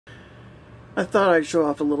I thought I'd show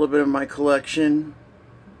off a little bit of my collection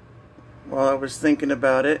while I was thinking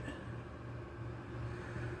about it.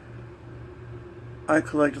 I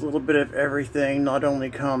collect a little bit of everything, not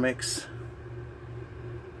only comics.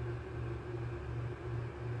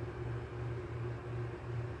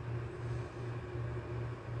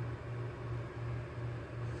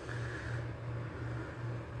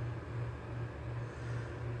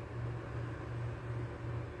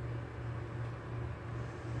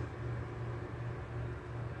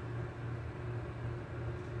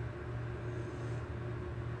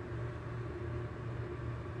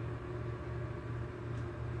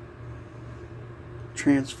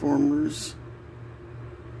 Transformers,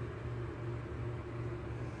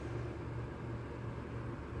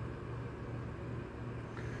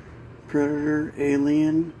 Predator,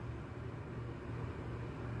 Alien,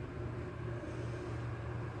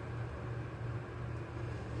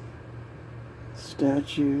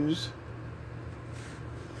 statues,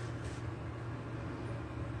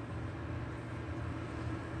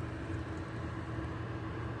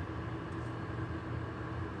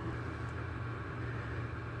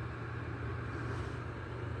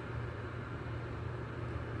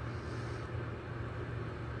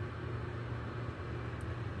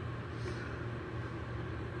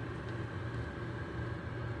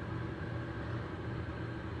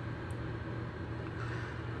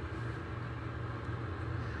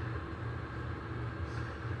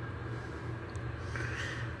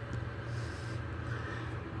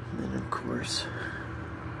 and of course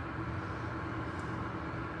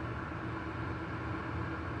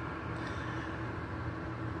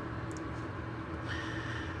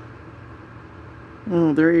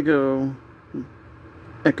oh, there you go.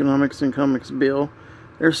 Economics and Comics Bill.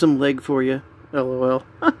 There's some leg for you. LOL.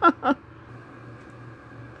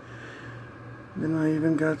 Then I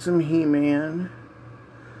even got some He-Man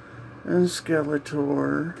and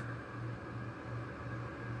Skeletor.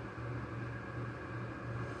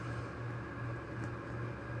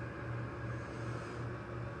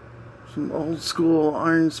 Some old school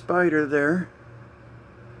Iron Spider there.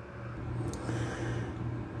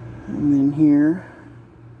 And then here,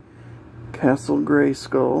 Castle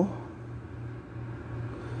Grayskull,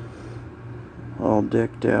 all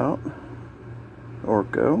decked out,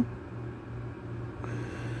 Orko.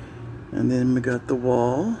 And then we got the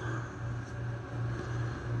wall,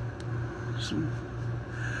 some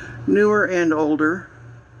newer and older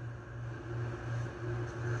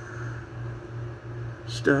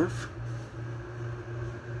stuff.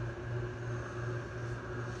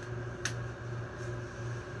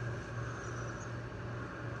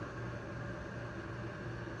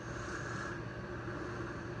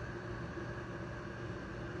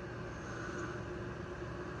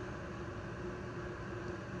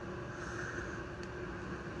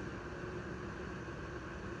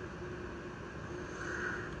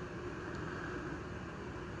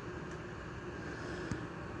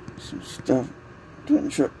 Some stuff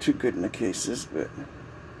doesn't show up too good in the cases, but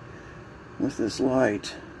with this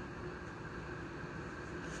light,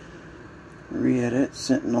 re-edit,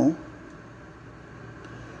 Sentinel,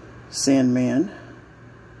 Sandman,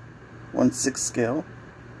 1/6 scale,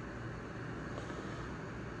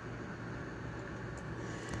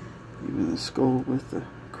 even the skull with the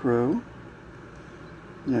crow,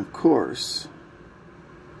 and of course,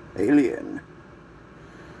 Alien,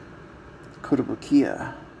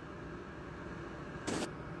 Kotobukiya.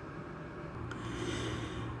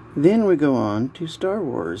 Then we go on to Star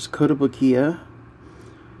Wars, Kotobukiya,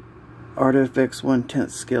 Artifacts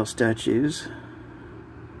 1/10 scale statues,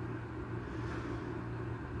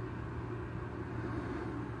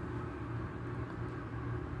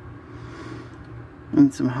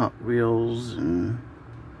 and some Hot Wheels and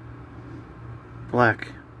Black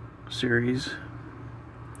series.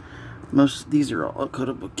 Most of these are all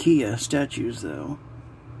Kotobukiya statues though.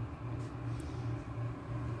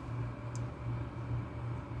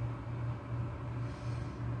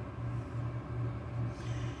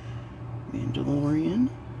 Mandalorian.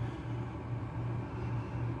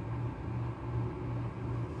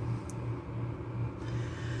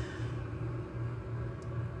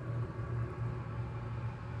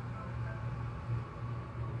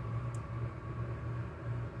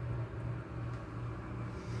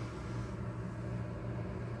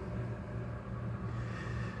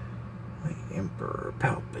 Emperor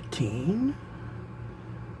Palpatine.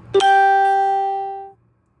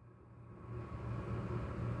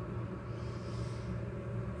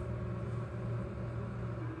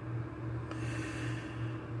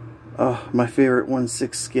 Oh, my favorite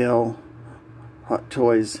 1/6 scale Hot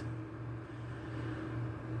Toys.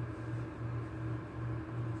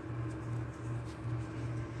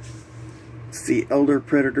 It's the Elder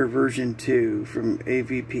Predator version 2 from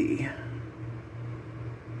AVP.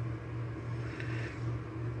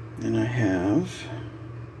 And I have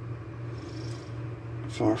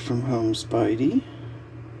Far From Home Spidey.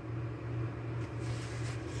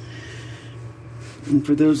 And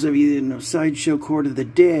for those of you that know Sideshow Court of the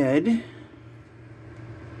Dead,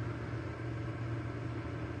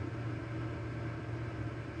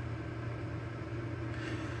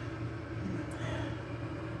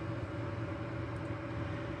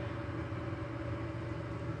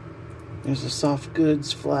 there's a soft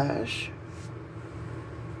goods Flash.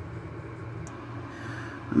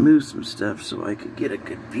 Move some stuff so I could get a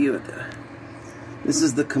good view of the... This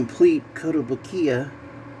is the complete Kotobukiya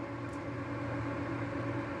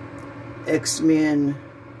X-Men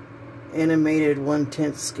animated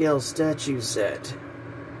 1/10 scale statue set.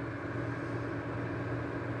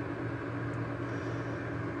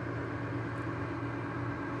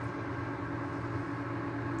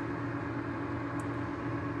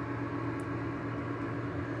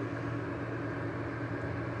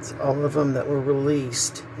 It's all of them that were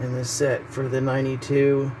released in this set for the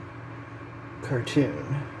 92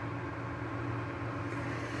 cartoon.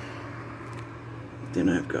 Then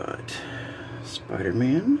I've got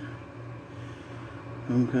Spider-Man,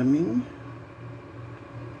 Homecoming,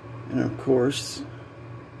 and of course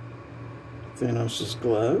Thanos'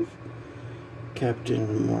 glove,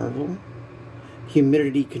 Captain Marvel,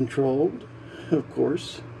 humidity controlled, of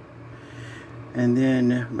course. And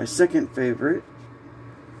then my second favorite,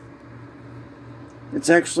 it's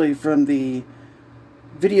actually from the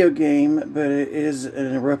video game, but it is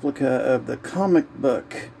a replica of the comic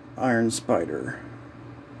book Iron Spider.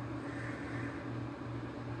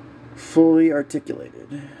 Fully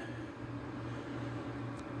articulated.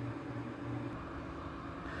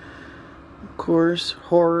 Of course,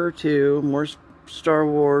 horror too. More Star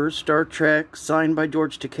Wars, Star Trek, signed by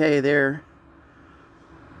George Takei there.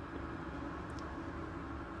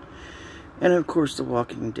 And of course, The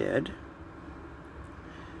Walking Dead.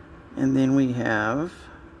 And then we have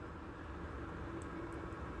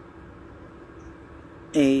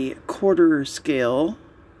a quarter scale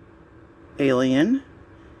Alien.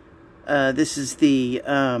 This is the,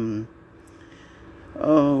 oh,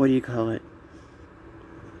 what do you call it?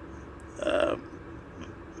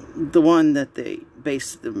 The one that they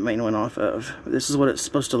based the main one off of. This is what it's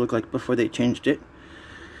supposed to look like before they changed it.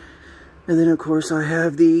 And then, of course, I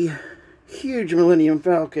have the huge Millennium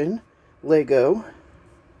Falcon Lego.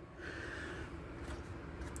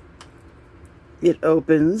 It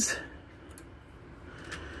opens,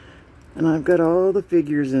 and I've got all the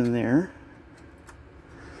figures in there.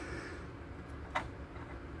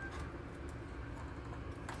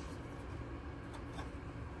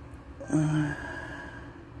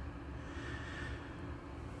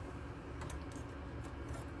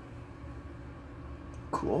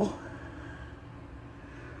 Cool.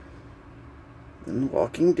 Then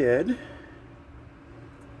Walking Dead.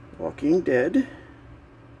 Walking Dead.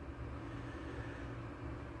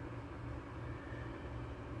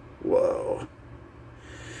 Whoa.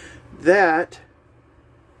 That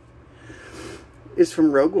is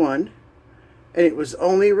from Rogue One, and it was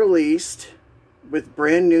only released with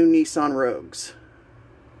brand new Nissan Rogues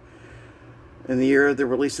in the year of the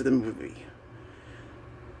release of the movie.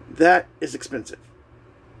 That is expensive.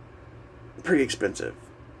 Pretty expensive.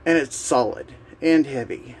 And it's solid and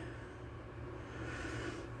heavy.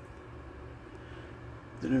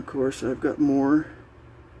 Then of course I've got more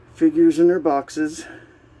figures in their boxes.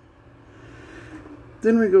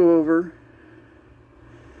 Then we go over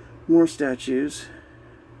more statues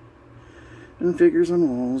and figures on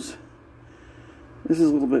walls. This is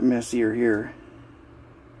a little bit messier here.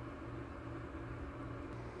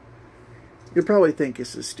 You'll probably think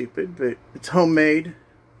this is stupid, but it's homemade.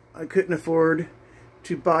 I couldn't afford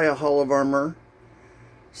to buy a Hall of Armor,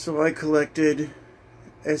 so I collected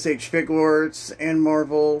SH Figuarts and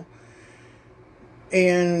Marvel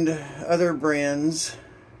and other brands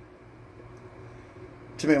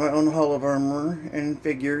to make my own Hall of Armor and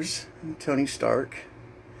figures. Tony Stark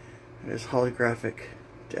at his holographic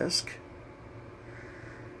desk.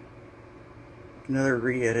 Another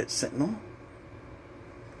re-edit Sentinel.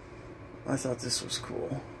 I thought this was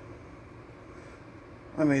cool.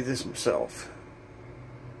 I made this myself.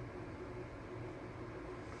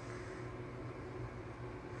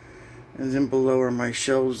 And then below are my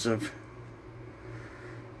shelves of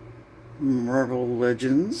Marvel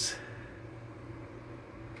Legends.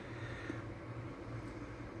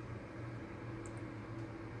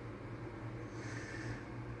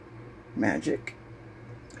 Magic.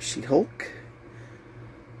 She-Hulk.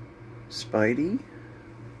 Spidey.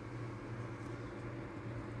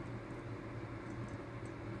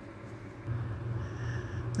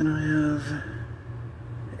 Then I have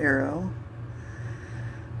Arrow,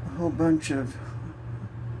 a whole bunch of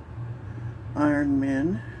Iron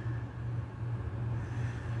Men,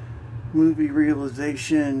 movie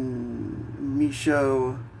realization,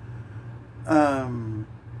 Micho,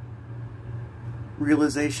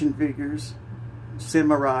 realization figures,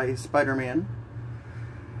 Samurai Spider-Man,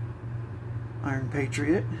 Iron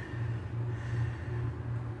Patriot,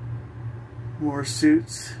 more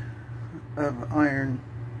suits of Iron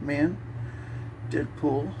Man,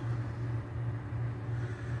 Deadpool,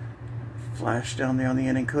 Flash down there on the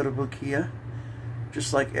end, and Kotobukiya,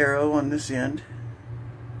 just like Arrow on this end.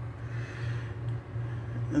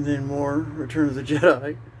 And then more Return of the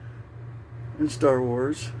Jedi and Star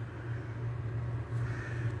Wars.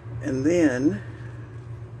 And then,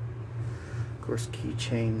 of course,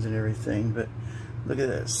 keychains and everything, but look at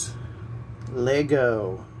this.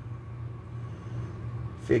 Lego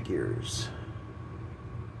figures.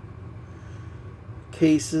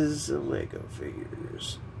 Cases of Lego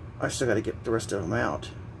figures. I still got to get the rest of them out.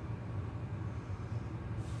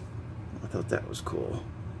 I thought that was cool.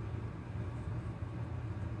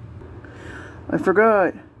 I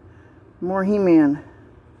forgot. More He-Man.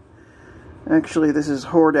 Actually, this is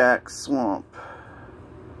Hordak's Swamp.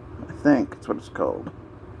 I think that's what it's called.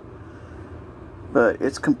 But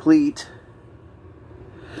it's complete.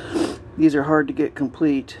 These are hard to get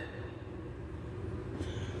complete.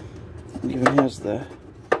 It even has the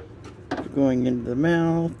going into the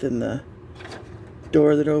mouth and the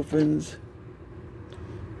door that opens.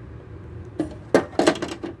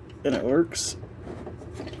 And it works.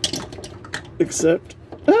 Except,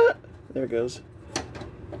 there it goes.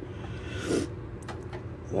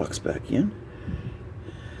 Locks back in.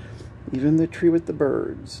 Even the tree with the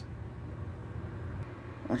birds.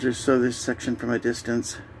 I'll just show this section from a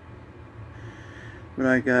distance. But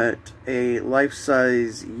I got a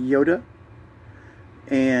life-size Yoda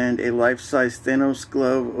and a life-size Thanos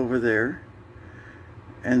glove over there.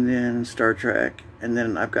 And then Star Trek. And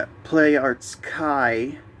then I've got Play Arts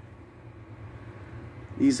Kai.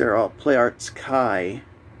 These are all Play Arts Kai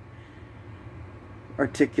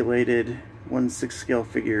articulated 1/6 scale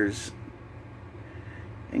figures,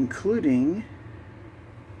 including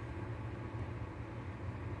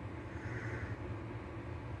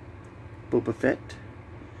Boba Fett,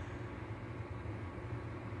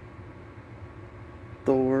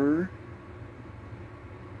 Thor,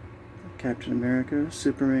 Captain America,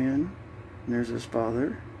 Superman, and there's his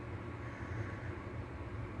father.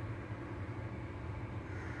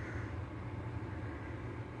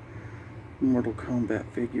 Mortal Kombat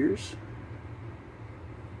figures.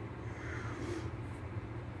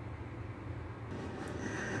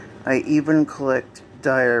 I even collect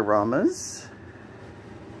dioramas.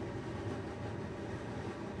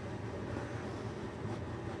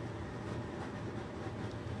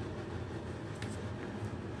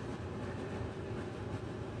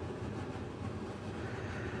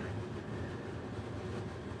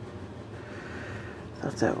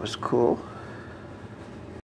 Thought that was cool.